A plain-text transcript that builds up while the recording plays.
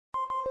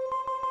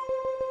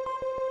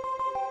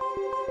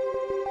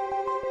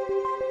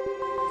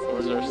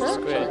Those are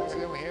squid.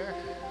 Zoom here.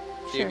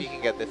 See if you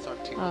can get this one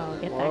too. Oh,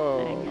 get Whoa.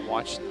 that thing. I'm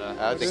watching the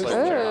I think slick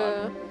so.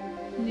 turn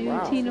on. New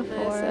Wow. Tina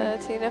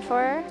Nice 4. Tina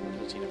 4.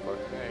 There's a Tina 4.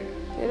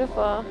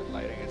 Beautiful.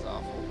 Lighting is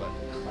awful,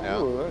 but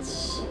No. Ooh,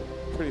 that's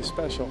pretty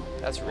special.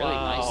 That's really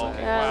nice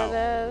looking. Yeah, Wow.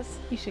 it is.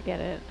 You should get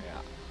it.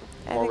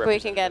 I More think we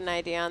can get representative. an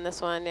idea on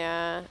this one,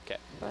 yeah. Okay.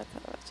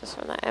 Just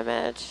from that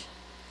image.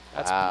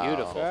 That's Wow.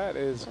 beautiful. That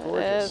is It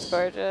gorgeous. is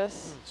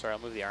gorgeous. Sorry, I'll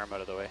move the arm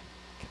out of the way.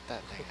 get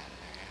that thing out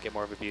of Get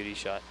more of a beauty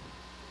shot.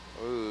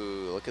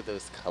 Ooh, look at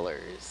those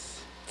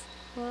colors.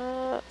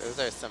 What? Those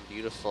are some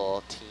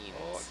beautiful teens.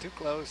 there. Oh, too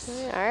close.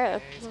 They are.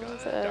 Okay, he's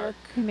That's gone a- dark.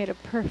 He made a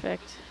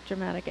perfect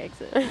dramatic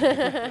exit.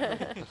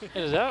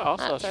 Is that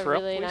also That's a a shrimp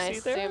really we nice see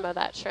there? zoom of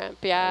that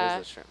shrimp. That Yeah,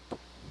 is a shrimp. So I'm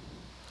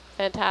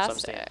staying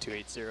fantastic. at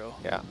 280.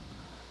 Yeah.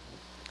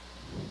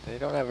 They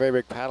don't have very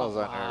big paddles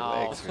on Wow.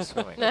 their legs for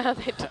swimming. No,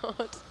 they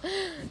don't.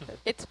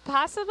 It's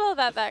possible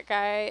that that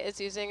guy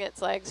is using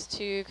its legs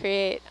to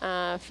create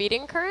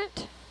feeding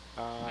current.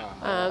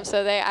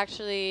 So they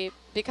actually,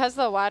 because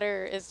the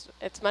water is,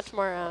 it's much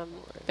more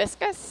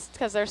viscous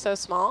because they're so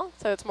small.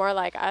 So it's more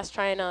like us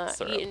trying to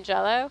Syrup. eat in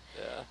Jell-O.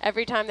 Yeah.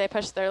 Every time they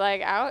push their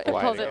leg out, it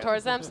Wide pulls it out.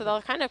 towards them. So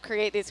they'll kind of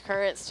create these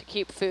currents to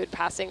keep food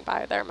passing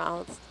by their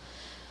mouths.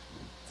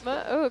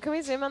 But, oh, can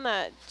we zoom on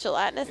that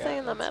gelatinous thing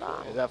in the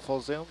middle? Is that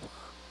full zoom?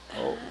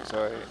 Oh,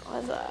 sorry.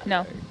 What's that?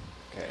 No.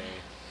 Okay.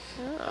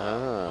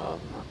 Oh.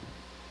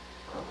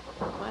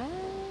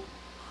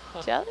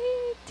 What? Jelly?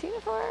 Tina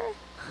 4?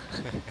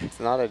 It's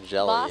not a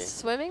jelly. Lost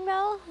swimming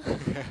bell? Oh,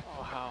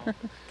 wow.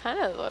 Kind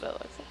of what it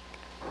looks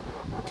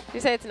like. Did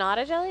you say it's not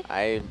a jelly?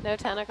 No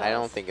tentacles? I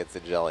don't think it's a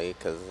jelly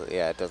because,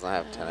 yeah, it doesn't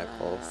have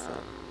tentacles.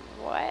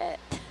 What?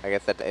 I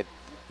guess that it,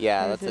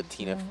 yeah, Is that's a it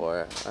Tina jelly?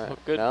 4. Well,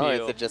 good no,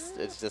 deal. it's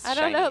just I shiny.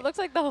 don't know. It looks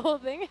like the whole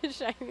thing is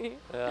shiny.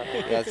 Yeah.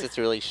 Yeah, it's just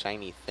a really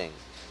shiny thing.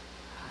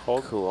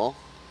 Hold. Cool.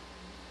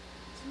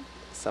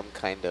 Some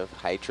kind of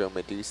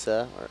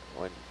hydromedusa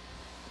or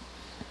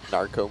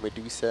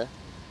narcomedusa.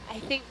 I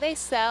think they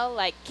sell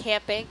like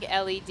camping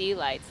LED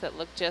lights that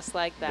look just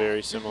like that.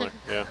 Very similar,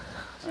 yeah.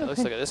 All right, let's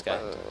look at this guy.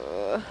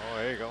 Oh,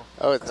 there you go.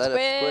 Oh, is that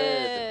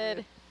a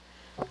squid?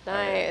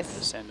 Nice.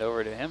 Send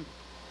over to him.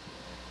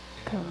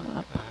 Come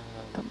up.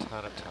 A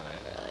ton of time.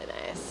 Really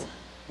nice.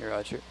 Here,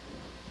 Roger.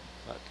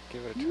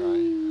 Give it a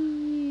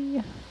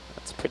try.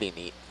 That's pretty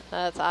neat.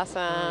 That's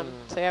awesome.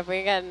 So if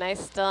we get a nice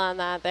still on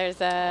that,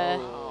 there's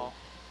Oh.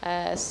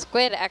 a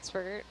squid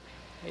expert.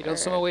 Hey, don't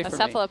swim away a from me.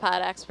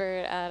 cephalopod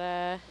expert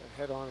at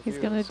Head-on He's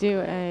view going is to do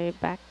great. a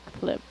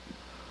backflip.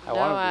 I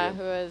want Noah, to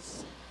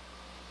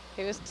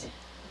be. he was,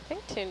 I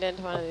think, tuned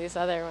into one of these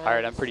other ones. All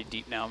right, I'm pretty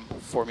deep now. I'm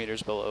 4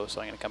 meters below,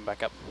 so I'm going to come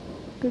back up.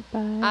 Goodbye.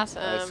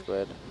 Awesome. Nice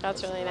squid.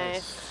 That's really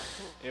nice.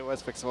 It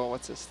was fixable.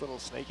 What's this little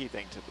snaky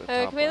thing to the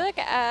Oh, top can we left?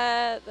 look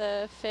at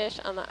the fish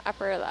on the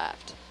upper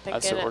left?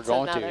 That's Thinking what we're it's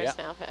going to, another yeah.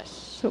 snailfish.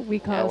 So we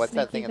call Yeah, it what's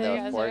that sneaky thing in You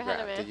the guys are ahead of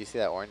foreground? me. Did you see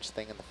that orange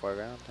thing in the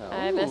foreground? Oh.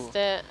 I missed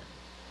it.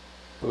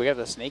 We got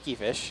the snaky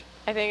fish.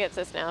 I think it's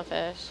a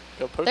snailfish.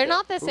 Go poke They're it.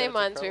 not the Ooh, same that's a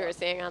ones we curl were up.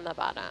 seeing on the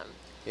bottom.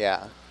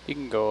 Yeah. You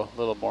can go a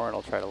little more, and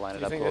I'll try to line Do it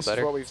you up a think little this is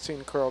better. what we've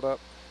seen curled up?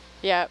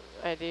 Yep,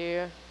 I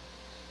do.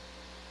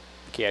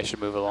 Okay, I should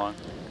move along.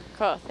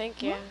 Cool,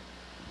 thank you.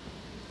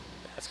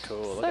 That's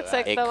cool. Look Looks at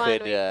like that. It the one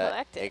could we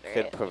collected, it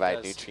could right? provide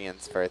does.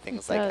 nutrients for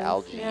things It like does.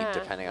 algae, Yeah,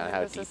 depending I on think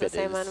how this deep is the it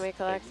same is. one we Another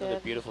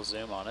collected. beautiful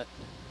zoom on it.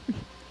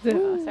 The,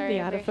 Sorry, the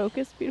out of Avery.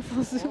 focus,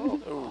 beautiful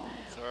zoom. Oh,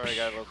 sorry, I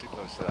got a little too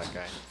close to that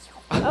guy.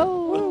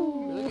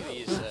 Oh, Look at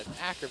these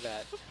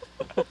acrobat.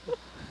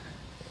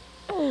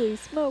 holy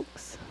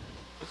smokes.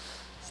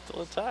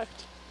 Still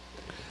intact.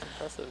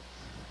 Impressive.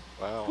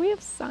 Wow. We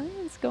have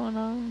science going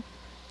on.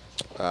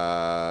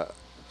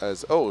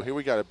 Here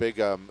we got a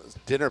big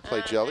dinner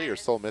plate jelly or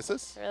nice. Soul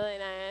Missus. Really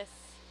nice.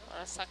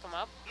 Want to suck them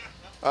up?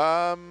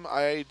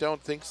 I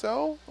don't think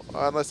so,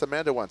 unless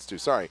Amanda wants to.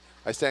 Sorry,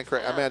 I stand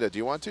correct. Yeah. Amanda, do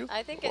you want to?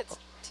 I think it's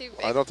too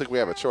big. I don't think we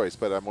have a for choice, us.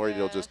 but I'm worried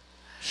you'll Yeah. just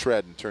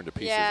shred and turn to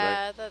pieces, right?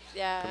 Yeah, that,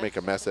 yeah. To make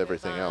a mess of Move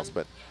everything else, on.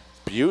 but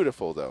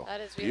beautiful though.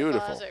 That is beautiful.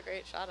 That was a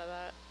great shot of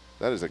that.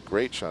 That is a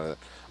great shot of that.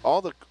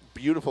 All the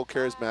beautiful,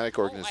 charismatic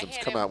organisms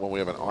hit come him. out when we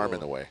have an arm in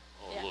the way.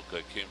 Oh, Yeah. look,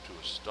 I came to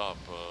a stop.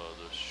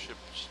 The ship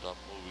stopped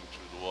moving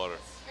through the water.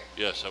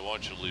 Yes, I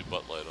want you to leave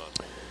butt light on.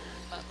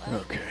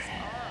 Okay.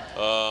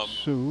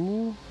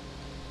 So.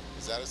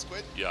 Is that a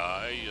squid?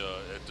 Yeah,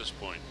 at this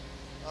point,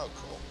 Oh,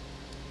 cool.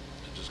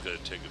 I just got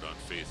to take it on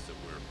faith that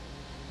we're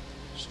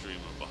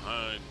streaming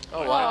behind. Oh,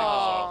 My wow. heading is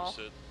Aw.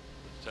 opposite.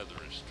 The tether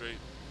is straight.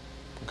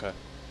 Okay.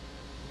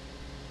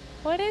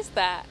 What is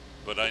that?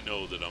 But I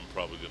know that I'm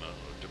probably going to,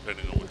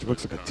 depending on which way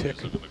Looks the like a current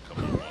is, tick. I'm going to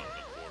come along the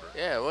quarter.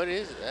 Yeah, what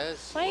is it?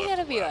 That's Why you left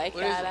gotta and be right. like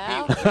What is that,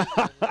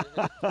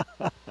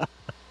 Al?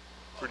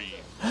 Pretty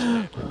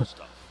standard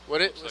stuff.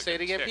 What it? Looks like Say a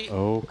it again, tick. Pete.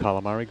 Oh,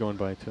 calamari going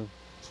by too.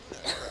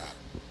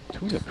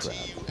 Tuna crab.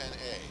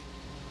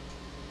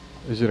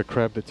 T-U-N-A. Is it a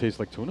crab that tastes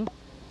like tuna?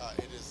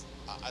 It is,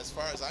 as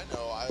far as I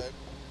know,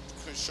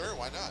 sure,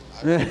 why not?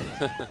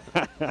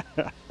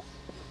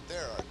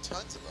 There are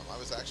tons of them. I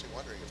was actually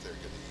wondering if they're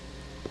good to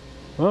eat.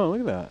 Oh, look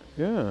at that.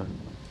 Yeah.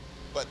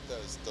 But the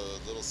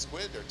little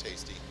squid are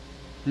tasty.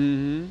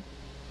 Mm-hmm.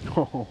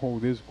 Oh,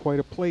 there's quite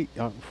a plate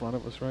out in front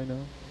of us right now.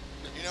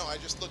 You know, I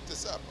just looked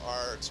this up.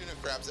 Are tuna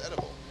crabs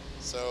edible?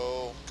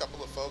 So a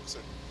couple of folks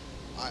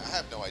are. I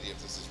have no idea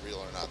if this is real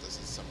or not. This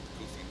is some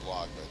goofy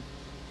blog, but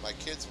my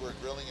kids were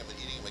grilling them and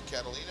eating them at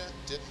Catalina.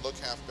 Didn't look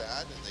half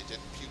bad, and they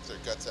didn't puke their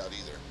guts out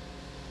either.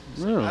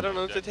 Really? I don't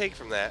know what to take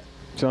from that.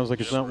 Sounds like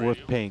it's Yeah, not worth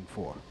radio. paying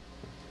for.